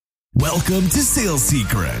Welcome to Sales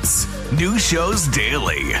Secrets. New shows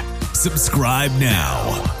daily. Subscribe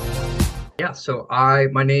now. Yeah, so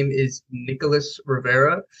my name is Nicholas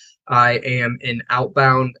Rivera. I am an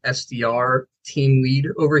outbound SDR team lead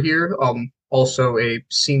over here. Also a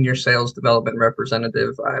senior sales development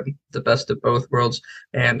representative. I'm the best of both worlds,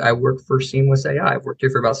 and I work for Seamless AI. I've worked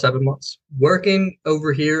here for about 7 months. Working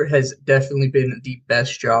over here has definitely been the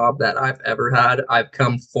best job that I've ever had. I've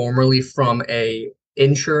come formerly from a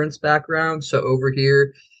insurance background, so over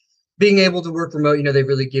here being able to work remote, they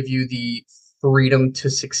really give you the freedom to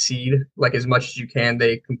succeed like as much as you can.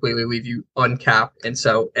 They completely leave you uncapped. And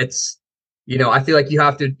so I feel like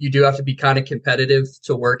you do have to be kind of competitive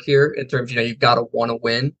to work here in terms, you've got to want to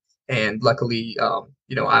win. And luckily,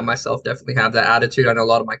 I myself definitely have that attitude. I know a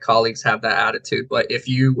lot of my colleagues have that attitude, but if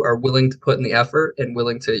you are willing to put in the effort and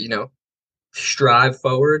willing to, strive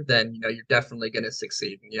forward, then, you're definitely going to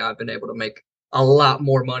succeed. And, I've been able to make a lot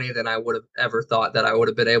more money than I would have ever thought that I would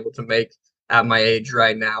have been able to make at my age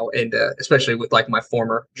right now. And especially with like my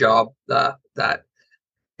former job, that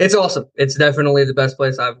it's awesome. It's definitely the best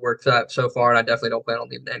place I've worked at so far. And I definitely don't plan on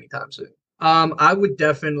leaving anytime soon. I would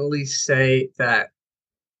definitely say that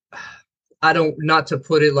not to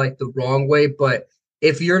put it like the wrong way, but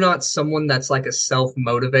if you're not someone that's like a self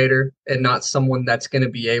motivator and not someone that's going to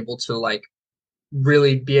be able to like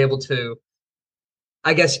really be able to,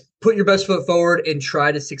 I guess, put your best foot forward and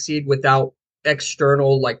try to succeed without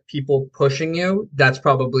external like people pushing you, that's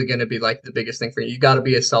probably going to be like the biggest thing for you. You got to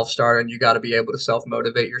be a self-starter and you got to be able to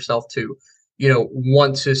self-motivate yourself to,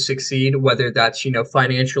 want to succeed, whether that's,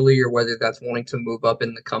 financially or whether that's wanting to move up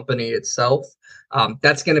in the company itself.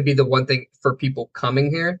 That's going to be the one thing for people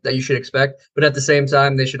coming here that you should expect. But at the same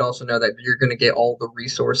time, they should also know that you're going to get all the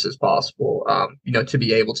resources possible, to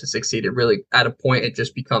be able to succeed. It really, at a point, it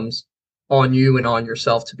just becomes on you and on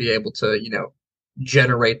yourself to be able to,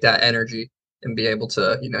 generate that energy and be able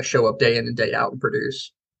to, show up day in and day out and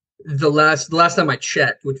produce. The last time I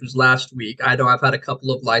checked, which was last week, I know I've had a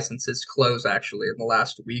couple of licenses close actually in the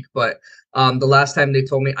last week, but the last time they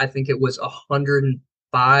told me, I think it was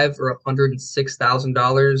 $105,000 or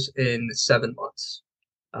 $106,000 in 7 months.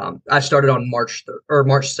 I started on March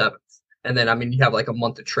 7th. And then, you have like a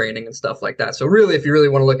month of training and stuff like that. So really, if you really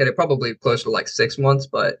want to look at it, probably closer to like 6 months.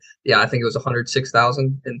 But yeah, I think it was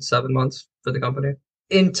 106,000 in 7 months for the company.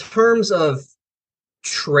 In terms of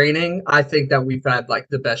training, I think that we've had like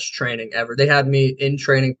the best training ever. They had me in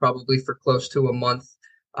training probably for close to a month.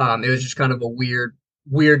 It was just kind of a weird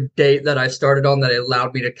date that I started on that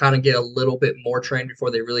allowed me to kind of get a little bit more trained before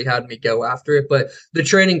they really had me go after it. But the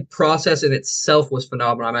training process in itself was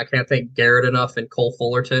phenomenal. I can't thank Garrett enough and Cole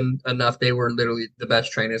Fullerton enough. They were literally the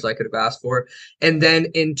best trainers I could have asked for. And then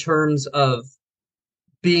in terms of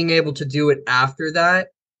being able to do it after that,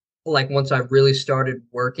 like once I really started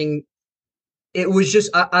working, it was just,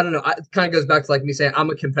 I don't know. It kind of goes back to like me saying I'm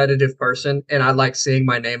a competitive person and I like seeing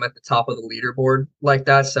my name at the top of the leaderboard like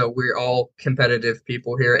that. So we're all competitive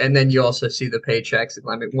people here. And then you also see the paychecks. And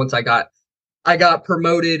once I got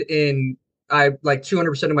promoted in, I like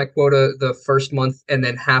 200% of my quota the first month. And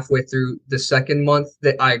then halfway through the second month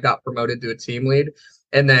that I got promoted to a team lead.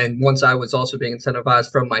 And then once I was also being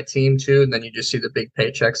incentivized from my team too, and then you just see the big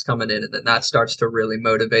paychecks coming in, and then that starts to really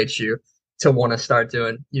motivate you to want to start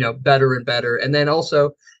doing, better and better. And then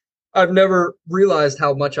also I've never realized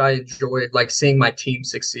how much I enjoy like seeing my team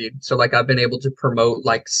succeed. So like I've been able to promote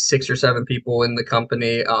like 6 or 7 people in the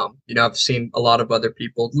company. I've seen a lot of other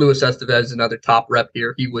people. Luis Estevez is another top rep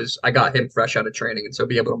here. I got him fresh out of training. And so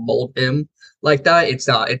be able to mold him like that,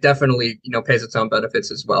 it definitely, pays its own benefits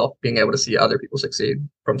as well, being able to see other people succeed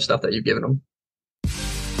from stuff that you've given them.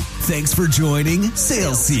 Thanks for joining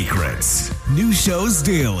Sales Secrets. New shows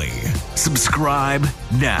daily. Subscribe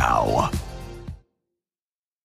now.